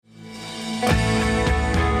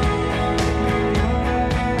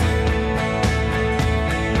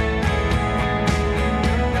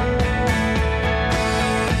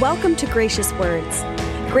Welcome to Gracious Words.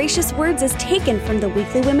 Gracious Words is taken from the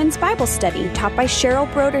weekly women's Bible study taught by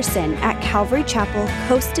Cheryl Broderson at Calvary Chapel,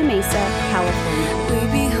 Costa Mesa, California. We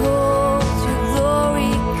behold your glory,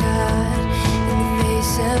 God, in the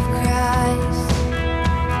face of Christ.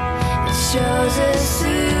 It shows us who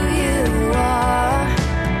you are,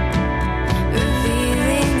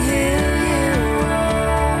 revealing who you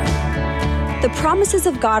are. The promises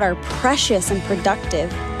of God are precious and productive.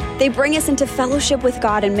 They bring us into fellowship with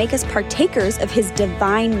God and make us partakers of His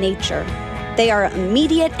divine nature. They are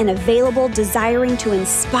immediate and available, desiring to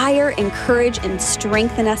inspire, encourage, and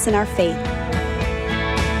strengthen us in our faith.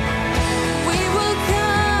 We will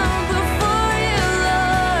come before you,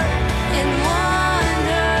 Lord, and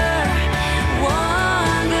wonder.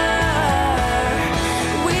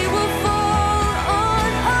 We will fall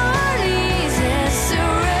on our knees and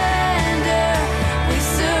surrender. We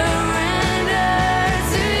surrender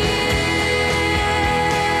to you.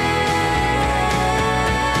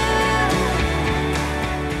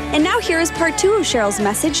 And now here is part 2 of Cheryl's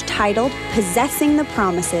message titled, Possessing the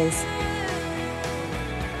Promises.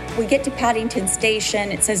 We get to Paddington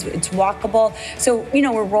Station. It says it's walkable. So,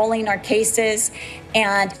 we're rolling our cases,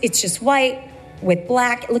 and it's just white with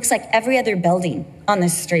black. It looks like every other building on the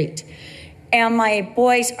street. And my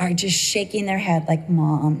boys are just shaking their head like,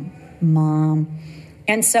 Mom, Mom.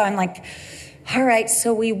 And so I'm like, all right.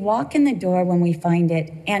 So we walk in the door when we find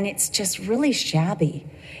it, and it's just really shabby.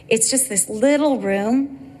 It's just this little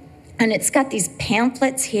room. And it's got these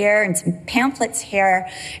pamphlets here and some pamphlets here,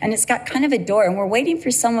 and it's got kind of a door, and we're waiting for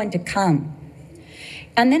someone to come.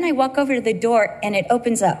 And then I walk over to the door, and it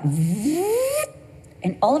opens up.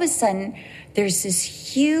 And all of a sudden, there's this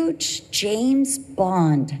huge James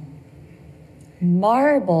Bond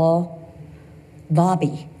marble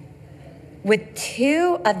lobby with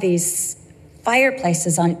 2 of these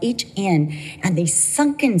fireplaces on each end, and these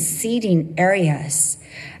sunken seating areas,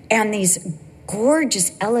 and these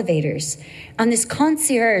gorgeous elevators. And this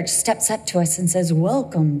concierge steps up to us and says,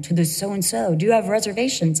 welcome to the so-and-so. Do you have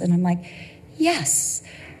reservations? And I'm like, yes,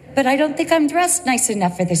 but I don't think I'm dressed nice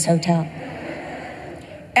enough for this hotel.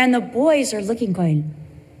 And the boys are looking going,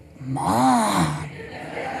 Mom,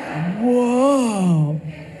 whoa.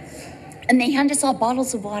 And they hand us all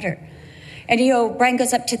bottles of water. And, Brian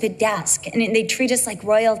goes up to the desk, and they treat us like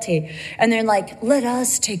royalty. And they're like, let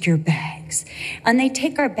us take your bags. And they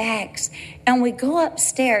take our bags, and we go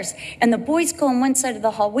upstairs, and the boys go on one side of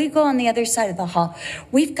the hall. We go on the other side of the hall.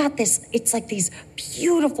 We've got this, it's like these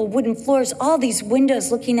beautiful wooden floors, all these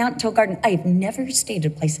windows looking out into a garden. I've never stayed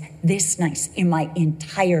at a place this nice in my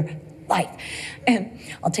entire life. And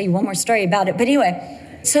I'll tell you one more story about it. But anyway,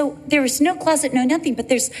 so there was no closet, no nothing, but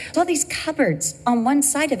there's all these cupboards on one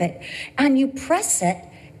side of it. And you press it,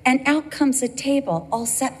 and out comes a table all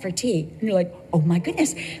set for tea. And you're like, oh my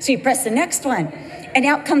goodness. So you press the next one, and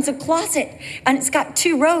out comes a closet, and it's got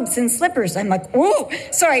 2 robes and slippers. I'm like, whoa,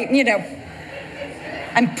 sorry,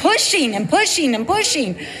 I'm pushing and pushing and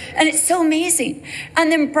pushing. And it's so amazing.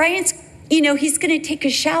 And then Brian's, he's going to take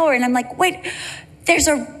a shower, and I'm like, wait, there's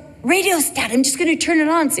a radio stat. I'm just going to turn it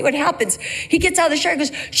on, see what happens. He gets out of the shower and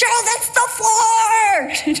goes, Cheryl, that's the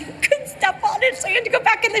floor. Couldn't step on it, so I had to go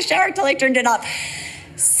back in the shower until I turned it off.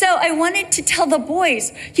 So I wanted to tell the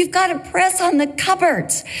boys, you've got to press on the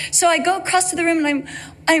cupboards. So I go across to the room, and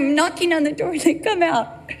I'm knocking on the door, and they come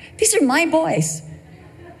out. These are my boys.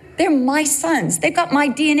 They're my sons. They've got my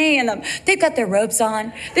DNA in them. They've got their robes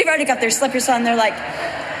on. They've already got their slippers on. They're like,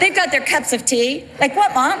 they've got their cups of tea. Like,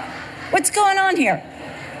 what, Mom? What's going on here?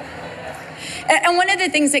 And one of the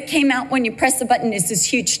things that came out when you press the button is this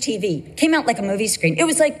huge TV. It came out like a movie screen. It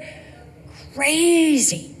was like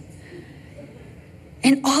crazy.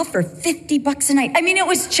 And all for $50 a night. I mean, it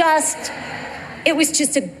was just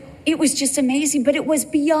amazing, but it was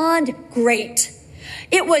beyond great.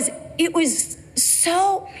 It was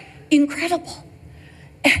so incredible.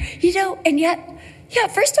 And yet,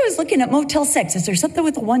 at first I was looking at Motel 6. Is there something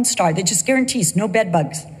with a 1 star that just guarantees no bed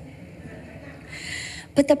bugs?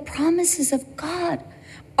 But the promises of God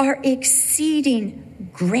are exceeding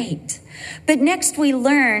great. But next we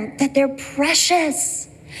learn that they're precious.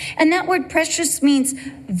 And that word precious means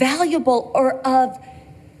valuable or of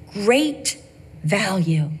great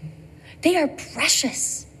value. They are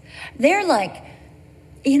precious. They're like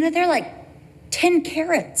 10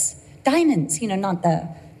 carats, diamonds, not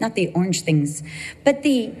the orange things, but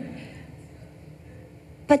the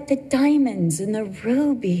diamonds and the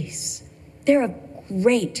rubies. They're of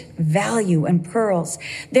great value, and pearls.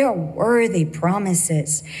 They're worthy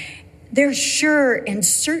promises. They're sure and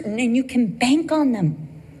certain, and you can bank on them.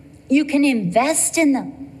 You can invest in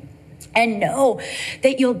them and know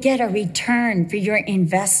that you'll get a return for your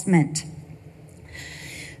investment.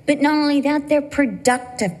 But not only that, they're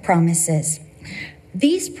productive promises.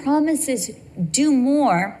 These promises do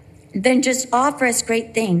more than just offer us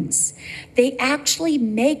great things. They actually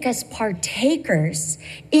make us partakers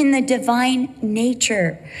in the divine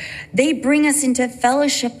nature. They bring us into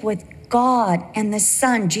fellowship with God and the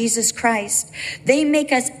Son, Jesus Christ. They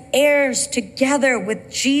make us heirs together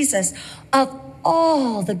with Jesus of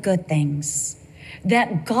all the good things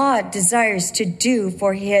that God desires to do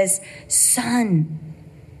for his Son.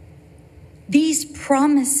 These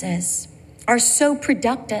promises are so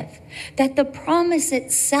productive that the promise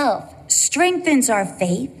itself strengthens our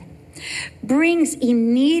faith, brings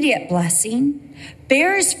immediate blessing,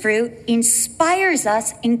 bears fruit, inspires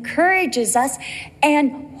us, encourages us,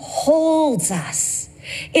 and holds us.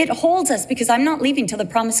 It holds us because I'm not leaving till the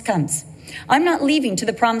promise comes. I'm not leaving till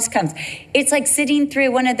the promise comes. It's like sitting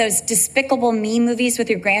through one of those Despicable Me movies with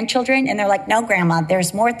your grandchildren, and they're like, no, Grandma,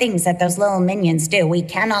 there's more things that those little minions do. We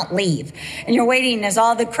cannot leave. And you're waiting as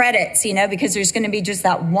all the credits, because there's going to be just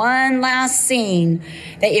that one last scene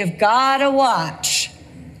that you've got to watch.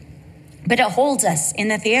 But it holds us in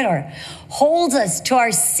the theater, holds us to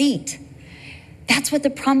our seat. That's what the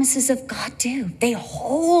promises of God do. They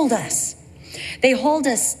hold us. They hold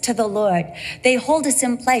us to the Lord. They hold us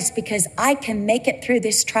in place because I can make it through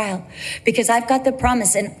this trial because I've got the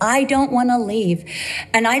promise and I don't want to leave.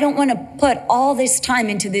 And I don't want to put all this time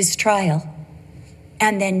into this trial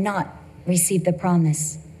and then not receive the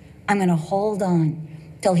promise. I'm going to hold on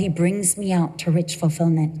till he brings me out to rich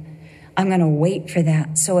fulfillment. I'm going to wait for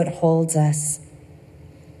that so it holds us.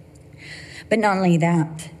 But not only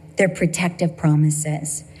that, they're protective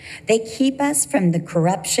promises. They keep us from the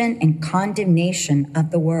corruption and condemnation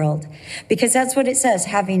of the world, because that's what it says,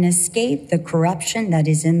 having escaped the corruption that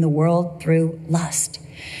is in the world through lust.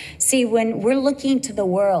 See, when we're looking to the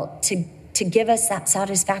world to give us that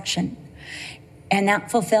satisfaction and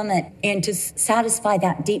that fulfillment and to satisfy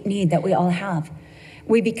that deep need that we all have,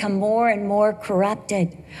 we become more and more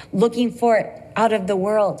corrupted, looking for it out of the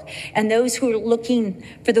world. And those who are looking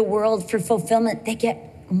for the world for fulfillment, they get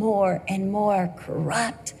more and more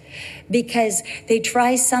corrupt because they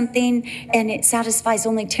try something and it satisfies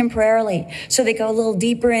only temporarily. So they go a little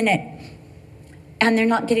deeper in it and they're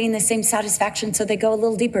not getting the same satisfaction. So they go a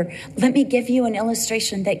little deeper. Let me give you an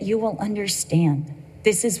illustration that you will understand.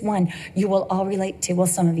 This is one you will all relate to. Well,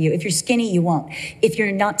 some of you, if you're skinny, you won't. If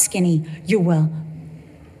you're not skinny, you will.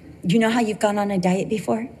 You know how you've gone on a diet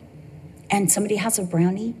before and somebody has a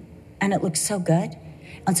brownie and it looks so good?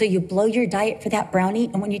 And so you blow your diet for that brownie,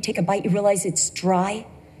 and when you take a bite, you realize it's dry,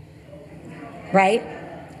 right?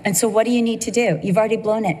 And so what do you need to do? You've already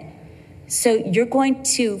blown it. So you're going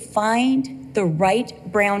to find the right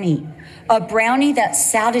brownie, a brownie that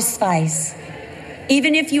satisfies,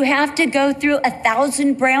 even if you have to go through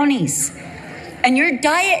 1,000 brownies. And your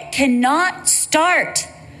diet cannot start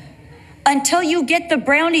until you get the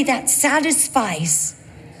brownie that satisfies.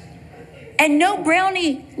 And no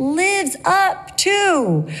brownie lives up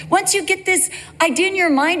to. Once you get this idea in your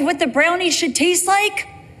mind what the brownie should taste like,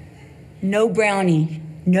 no brownie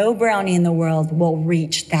in the world will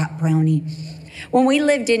reach that brownie. When we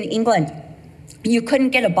lived in England, you couldn't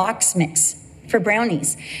get a box mix for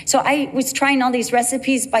brownies. So I was trying all these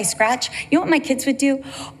recipes by scratch. You know what my kids would do?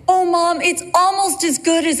 Oh, Mom, it's almost as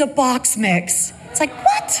good as a box mix. It's like,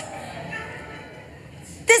 what?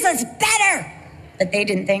 This is better. But they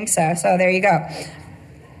didn't think so. So there you go.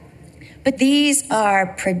 But these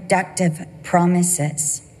are productive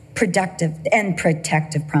promises, productive and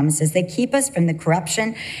protective promises. They keep us from the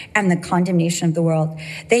corruption and the condemnation of the world.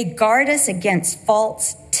 They guard us against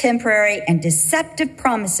false, temporary, and deceptive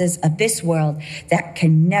promises of this world that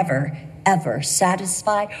can never, ever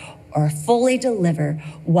satisfy or fully deliver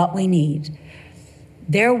what we need.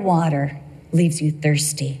 Their water leaves you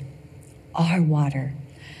thirsty. Our water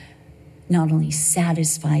not only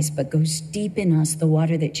satisfies, but goes deep in us, the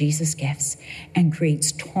water that Jesus gives, and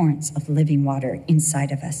creates torrents of living water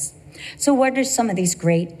inside of us. So what are some of these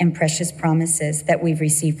great and precious promises that we've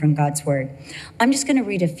received from God's word? I'm just going to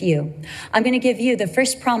read a few. I'm going to give you the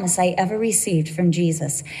first promise I ever received from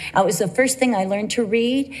Jesus. It was the first thing I learned to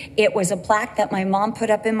read. It was a plaque that my mom put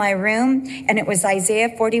up in my room, and it was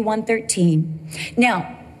Isaiah 41:13.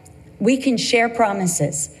 Now, we can share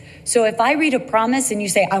promises. So if I read a promise and you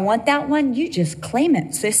say, I want that one, you just claim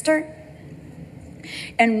it, sister.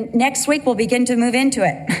 And next week, we'll begin to move into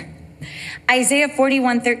it. Isaiah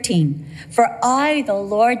 41:13. For I, the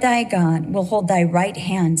Lord thy God, will hold thy right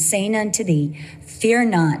hand, saying unto thee, fear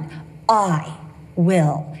not, I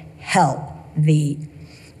will help thee.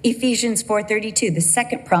 Ephesians 4:32, the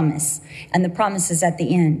second promise, and the promise is at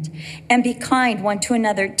the end. And be kind one to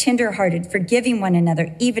another, tenderhearted, forgiving one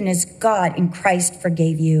another, even as God in Christ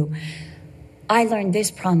forgave you. I learned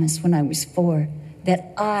this promise when I was 4,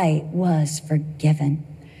 that I was forgiven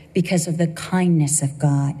because of the kindness of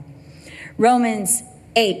God. Romans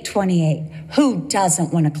 8:28, who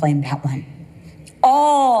doesn't want to claim that one?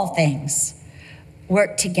 All things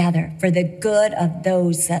work together for the good of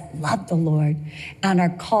those that love the Lord and are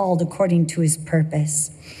called according to his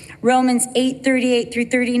purpose. Romans 8:38 through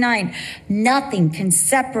 39, nothing can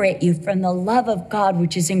separate you from the love of God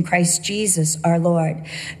which is in Christ Jesus our Lord.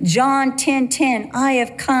 John 10:10, I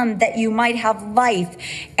have come that you might have life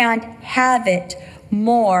and have it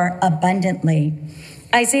more abundantly.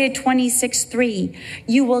 Isaiah 26:3,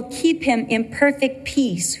 you will keep him in perfect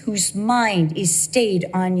peace whose mind is stayed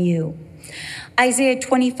on you. Isaiah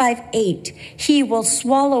 25:8, he will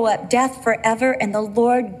swallow up death forever, and the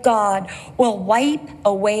Lord God will wipe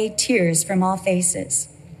away tears from all faces.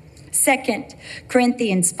 2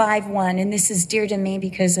 Corinthians 5:1, and this is dear to me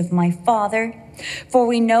because of my Father. For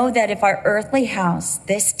we know that if our earthly house,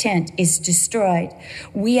 this tent, is destroyed,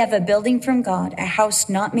 we have a building from God, a house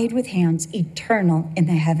not made with hands, eternal in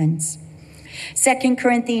the heavens. 2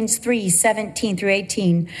 Corinthians 3:17 through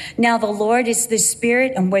 18. Now the Lord is the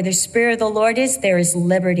Spirit, and where the Spirit of the Lord is, there is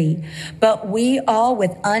liberty. But we all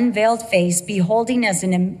with unveiled face, beholding as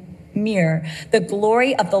in a mirror the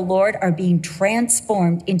glory of the Lord, are being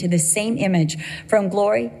transformed into the same image from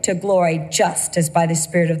glory to glory, just as by the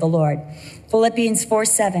Spirit of the Lord. Philippians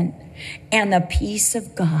 4:7. And the peace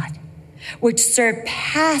of God, which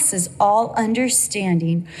surpasses all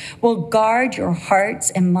understanding, will guard your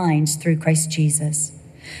hearts and minds through Christ Jesus.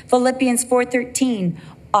 Philippians 4:13,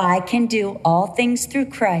 I can do all things through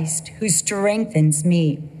Christ who strengthens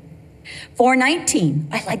me. 4:19,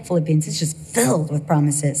 I like Philippians, it's just filled with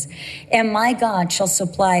promises. And my God shall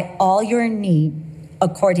supply all your need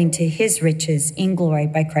according to his riches in glory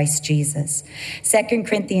by Christ Jesus. 2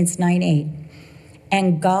 Corinthians 9:8,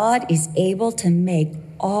 and God is able to make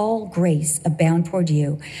all grace abound toward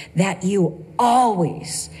you, that you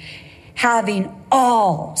always, having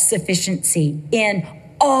all sufficiency in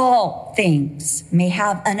all things, may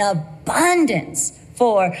have an abundance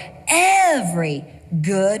for every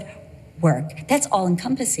good work. That's all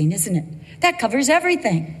encompassing, isn't it? That covers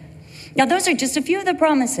everything. Now, those are just a few of the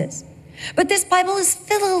promises, but this Bible is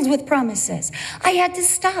filled with promises. I had to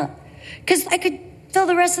stop because I could fill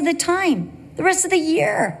the rest of the time, the rest of the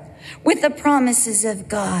year, with the promises of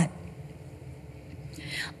God.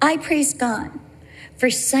 I praise God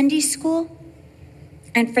for Sunday school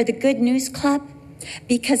and for the Good News Club,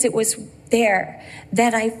 because it was there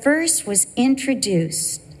that I first was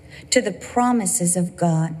introduced to the promises of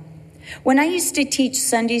God. When I used to teach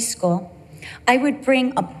Sunday school, I would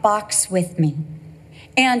bring a box with me.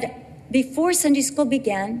 And before Sunday school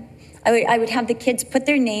began, I would have the kids put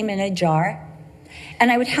their name in a jar,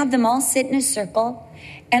 and I would have them all sit in a circle,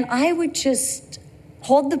 and I would just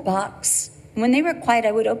hold the box. When they were quiet,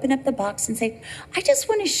 I would open up the box and say, I just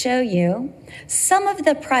want to show you some of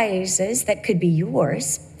the prizes that could be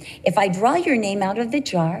yours if I draw your name out of the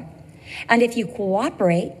jar, and if you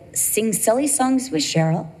cooperate, sing silly songs with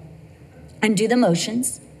Cheryl, and do the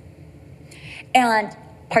motions, and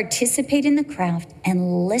participate in the craft,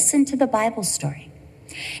 and listen to the Bible story.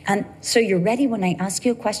 And so you're ready when I ask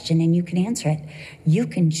you a question and you can answer it. You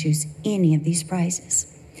can choose any of these prizes.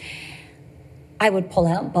 I would pull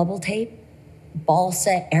out bubble tape,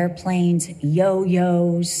 balsa airplanes,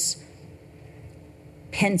 yo-yos,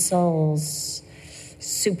 pencils,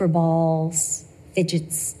 super balls,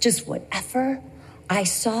 fidgets, just whatever I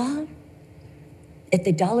saw at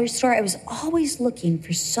the dollar store. I was always looking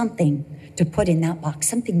for something to put in that box,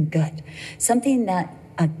 something good, something that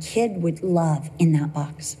a kid would love in that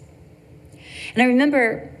box. And I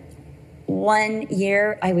remember one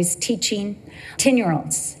year I was teaching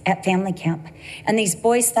 10-year-olds at family camp, and these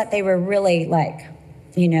boys thought they were really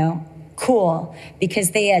cool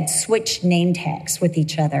because they had switched name tags with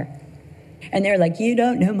each other. And they're like, you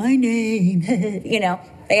don't know my name.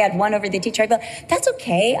 They had one over the teacher. I'd be like, that's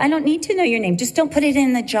okay. I don't need to know your name. Just don't put it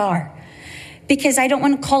in the jar, because I don't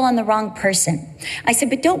want to call on the wrong person. I said,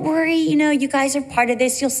 but don't worry, you guys are part of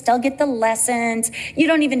this. You'll still get the lessons. You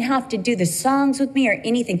don't even have to do the songs with me or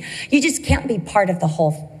anything. You just can't be part of the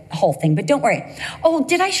whole thing, but don't worry. Oh,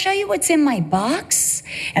 did I show you what's in my box?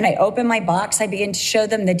 And I open my box. I begin to show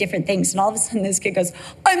them the different things. And all of a sudden this kid goes,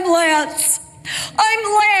 I'm Lance.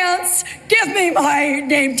 I'm Lance. Give me my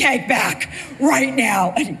name tag back right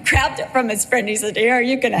now. And he grabbed it from his friend. He said, here,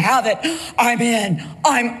 you can have it. I'm in.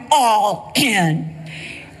 I'm all in.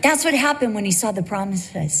 That's what happened when he saw the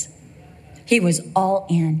promises. He was all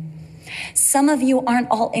in. Some of you aren't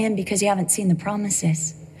all in because you haven't seen the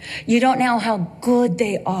promises. You don't know how good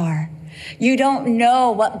they are. You don't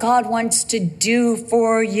know what God wants to do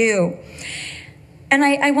for you. And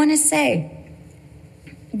I want to say,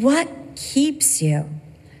 what keeps you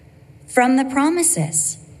from the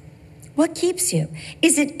promises? What keeps you?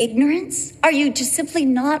 Is it ignorance? Are you just simply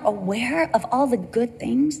not aware of all the good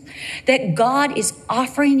things that God is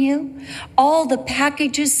offering you? All the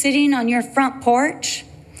packages sitting on your front porch?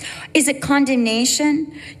 Is it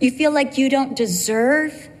condemnation? You feel like you don't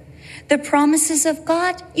deserve the promises of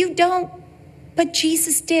God? You don't, but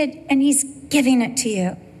Jesus did, and he's giving it to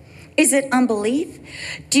you. Is it unbelief?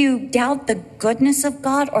 Do you doubt the goodness of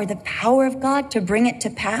God or the power of God to bring it to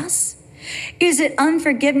pass? Is it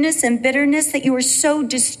unforgiveness and bitterness that you are so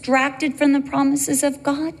distracted from the promises of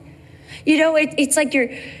God? You know, it's like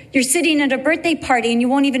you're sitting at a birthday party and you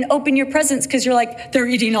won't even open your presents because you're like, they're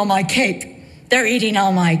eating all my cake. They're eating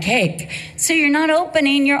all my cake. So you're not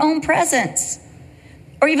opening your own presents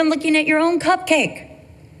or even looking at your own cupcake.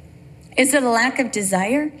 Is it a lack of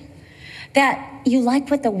desire? That you like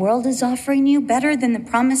what the world is offering you better than the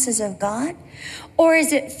promises of God? Or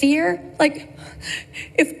is it fear? Like,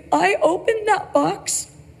 if I open that box,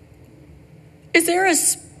 is there a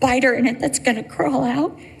spider in it that's going to crawl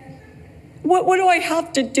out? What do I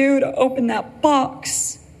have to do to open that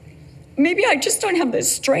box? Maybe I just don't have the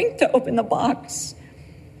strength to open the box.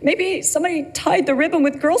 Maybe somebody tied the ribbon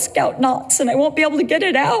with Girl Scout knots and I won't be able to get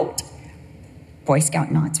it out. Boy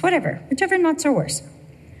Scout knots, whatever. Whichever knots are worse.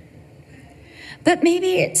 But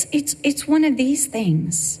maybe it's one of these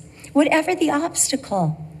things. Whatever the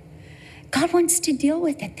obstacle, God wants to deal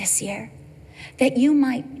with it this year. That you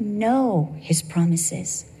might know his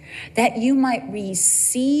promises. That you might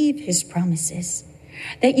receive his promises.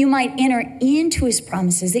 That you might enter into his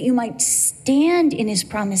promises. That you might stand in his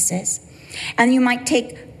promises. And you might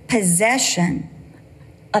take possession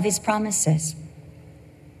of his promises.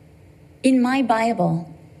 In my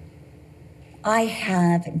Bible, I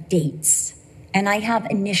have dates. And I have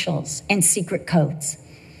initials and secret codes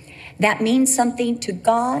that mean something to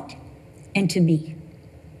God and to me.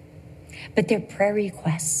 But they're prayer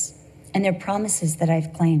requests and they're promises that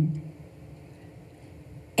I've claimed.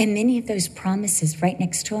 And many of those promises, right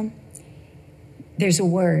next to them, there's a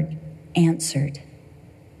word, answered.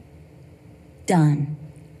 Done.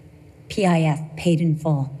 PIF, paid in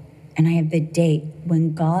full. And I have the date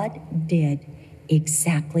when God did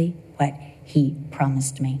exactly what he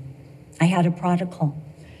promised me. I had a prodigal.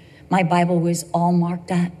 My Bible was all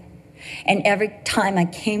marked up. And every time I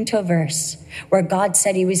came to a verse where God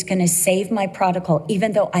said he was going to save my prodigal,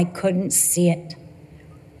 even though I couldn't see it,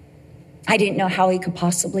 I didn't know how he could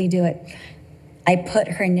possibly do it. I put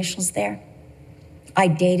her initials there. I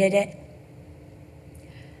dated it.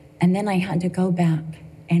 And then I had to go back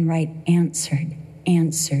and write answered,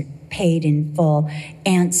 paid in full,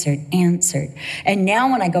 answered. And now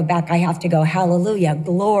when I go back, I have to go, hallelujah,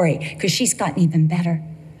 glory, because she's gotten even better.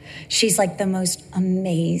 She's like the most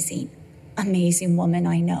amazing woman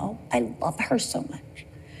I know. I love her so much.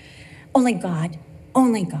 Only God.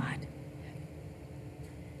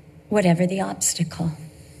 Whatever the obstacle,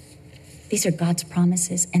 these are God's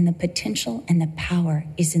promises, and the potential and the power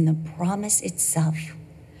is in the promise itself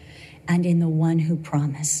and in the one who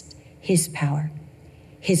promised, his power,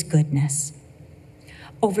 his goodness.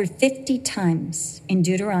 Over 50 times in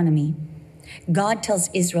Deuteronomy, God tells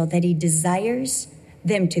Israel that he desires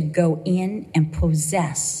them to go in and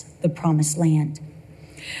possess the promised land.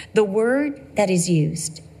 The word that is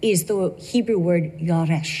used is the Hebrew word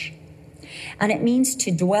yaresh, and it means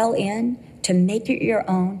to dwell in, to make it your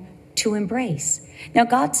own, to embrace. Now,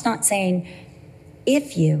 God's not saying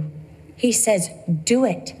if you, he says do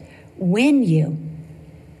it when you.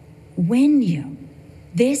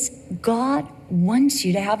 This, God wants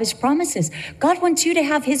you to have his promises. God wants you to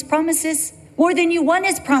have his promises more than you want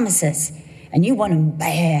his promises. And you want them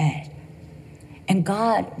bad. And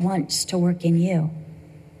God wants to work in you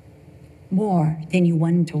more than you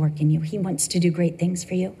want him to work in you. He wants to do great things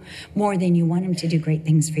for you more than you want him to do great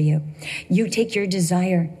things for you. You take your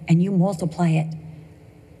desire and you multiply it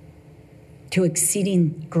to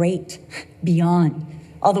exceeding great, beyond,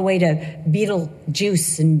 all the way to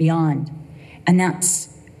Beetlejuice and beyond. And that's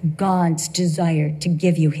God's desire to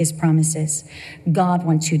give you his promises. God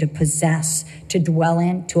wants you to possess, to dwell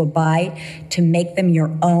in, to abide, to make them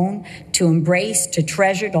your own, to embrace, to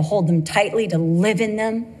treasure, to hold them tightly, to live in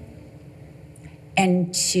them.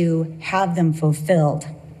 and to have them fulfilled,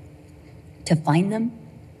 to find them,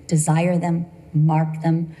 desire them, mark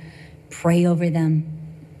them, pray over them,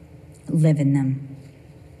 live in them.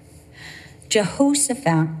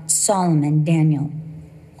 Jehoshaphat, Solomon, Daniel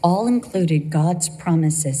all included God's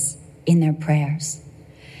promises in their prayers.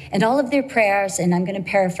 And all of their prayers, and I'm going to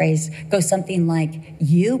paraphrase, go something like,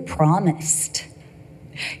 you promised,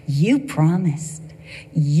 you promised,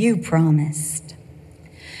 you promised.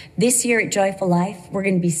 This year at Joyful Life, we're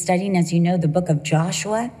going to be studying, as you know, the book of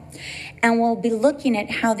Joshua, and we'll be looking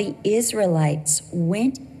at how the Israelites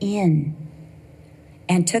went in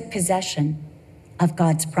and took possession of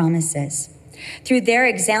God's promises. Through their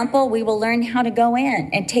example, we will learn how to go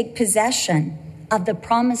in and take possession of the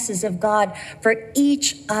promises of God for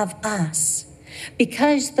each of us.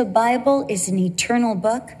 Because the Bible is an eternal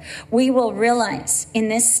book, we will realize in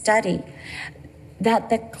this study that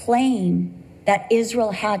the claim that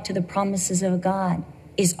Israel had to the promises of God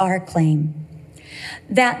is our claim.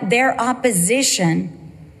 That their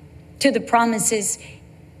opposition to the promises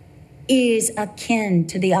is akin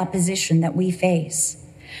to the opposition that we face.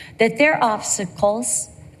 That their obstacles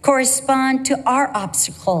correspond to our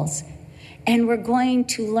obstacles. And we're going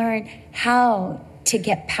to learn how to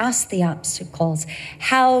get past the obstacles,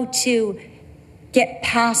 how to get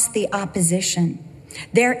past the opposition.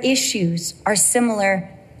 Their issues are similar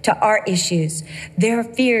to our issues. Their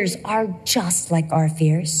fears are just like our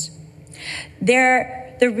fears.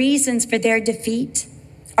 The reasons for their defeat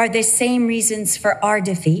are the same reasons for our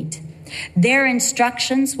defeat. Their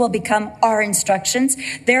instructions will become our instructions.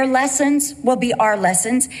 Their lessons will be our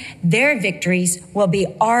lessons. Their victories will be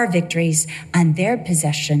our victories. And their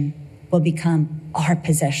possession will become our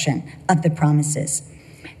possession of the promises.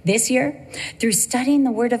 This year, through studying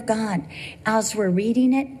the Word of God, as we're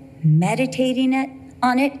reading it, meditating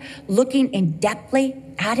on it, looking in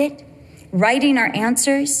depthly at it, writing our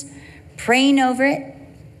answers, praying over it,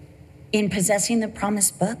 in possessing the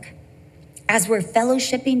promised book, as we're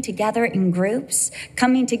fellowshipping together in groups,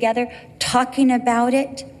 coming together, talking about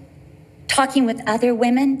it, talking with other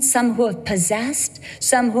women, some who have possessed,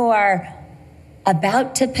 some who are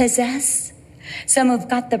about to possess, some who've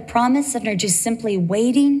got the promise and are just simply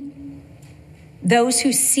waiting, those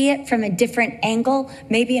who see it from a different angle,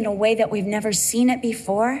 maybe in a way that we've never seen it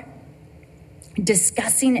before,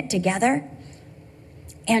 discussing it together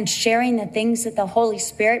and sharing the things that the Holy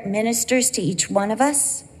Spirit ministers to each one of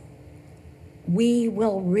us. We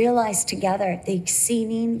will realize together the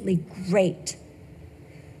exceedingly great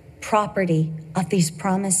property of these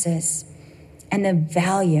promises and the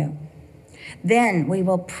value. Then we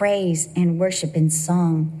will praise and worship in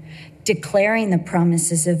song, declaring the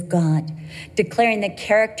promises of God, declaring the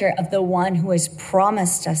character of the one who has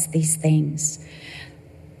promised us these things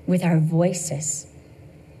with our voices.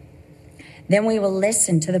 Then we will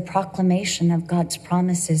listen to the proclamation of God's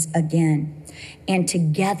promises again, and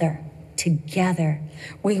together,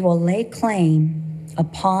 we will lay claim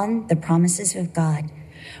upon the promises of God.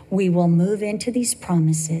 We will move into these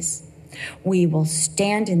promises. We will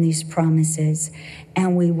stand in these promises,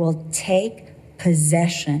 and we will take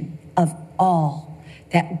possession of all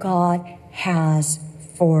that God has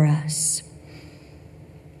for us.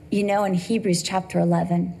 You know, in Hebrews chapter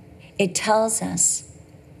 11, it tells us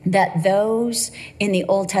that those in the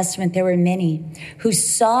Old Testament, there were many who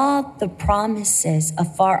saw the promises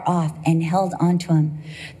afar off and held on to them,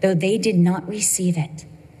 though they did not receive it.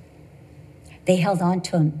 They held on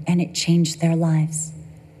to them, and it changed their lives,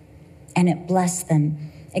 and it blessed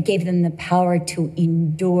them. It gave them the power to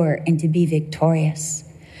endure and to be victorious.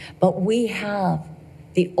 But we have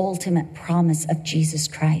the ultimate promise of Jesus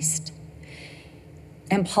Christ.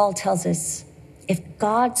 And Paul tells us, if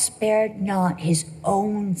God spared not his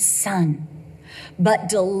own son, but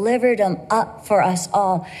delivered him up for us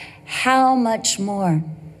all, how much more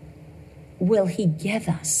will he give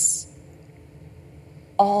us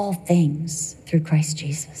all things through Christ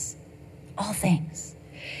Jesus? All things.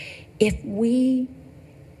 If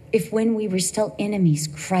when we were still enemies,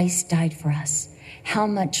 Christ died for us, how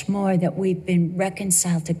much more that we've been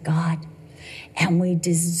reconciled to God and we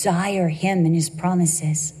desire him and his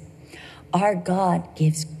promises. Our God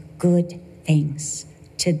gives good things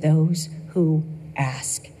to those who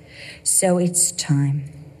ask. So it's time.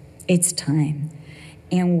 It's time.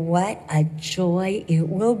 And what a joy it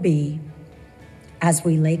will be as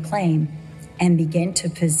we lay claim and begin to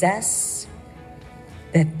possess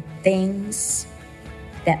the things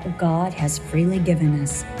that God has freely given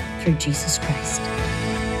us through Jesus Christ.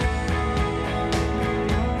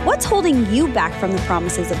 What's holding you back from the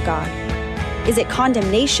promises of God? Is it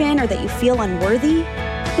condemnation or that you feel unworthy?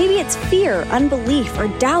 Maybe it's fear, unbelief, or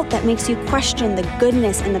doubt that makes you question the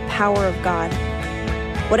goodness and the power of God.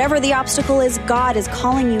 Whatever the obstacle is, God is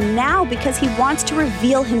calling you now because He wants to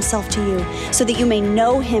reveal Himself to you so that you may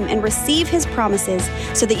know Him and receive His promises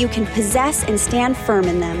so that you can possess and stand firm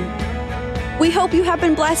in them. We hope you have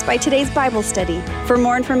been blessed by today's Bible study. For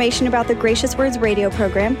more information about the Gracious Words radio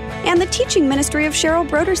program and the teaching ministry of Cheryl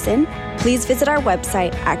Broderson, please visit our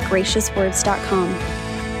website at graciouswords.com.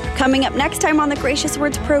 Coming up next time on the Gracious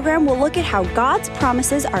Words program, we'll look at how God's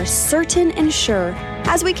promises are certain and sure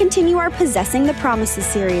as we continue our Possessing the Promises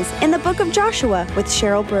series in the book of Joshua with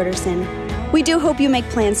Cheryl Broderson. We do hope you make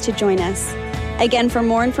plans to join us. Again, for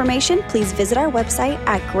more information, please visit our website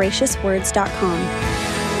at graciouswords.com.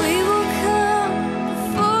 We will come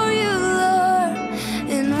before you, Lord,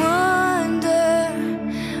 in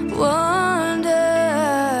wonder.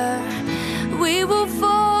 We will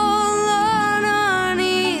fall on our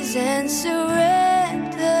knees and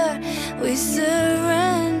surrender. We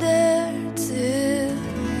surrender to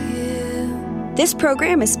you. This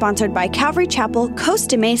program is sponsored by Calvary Chapel,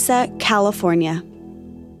 Costa Mesa, California.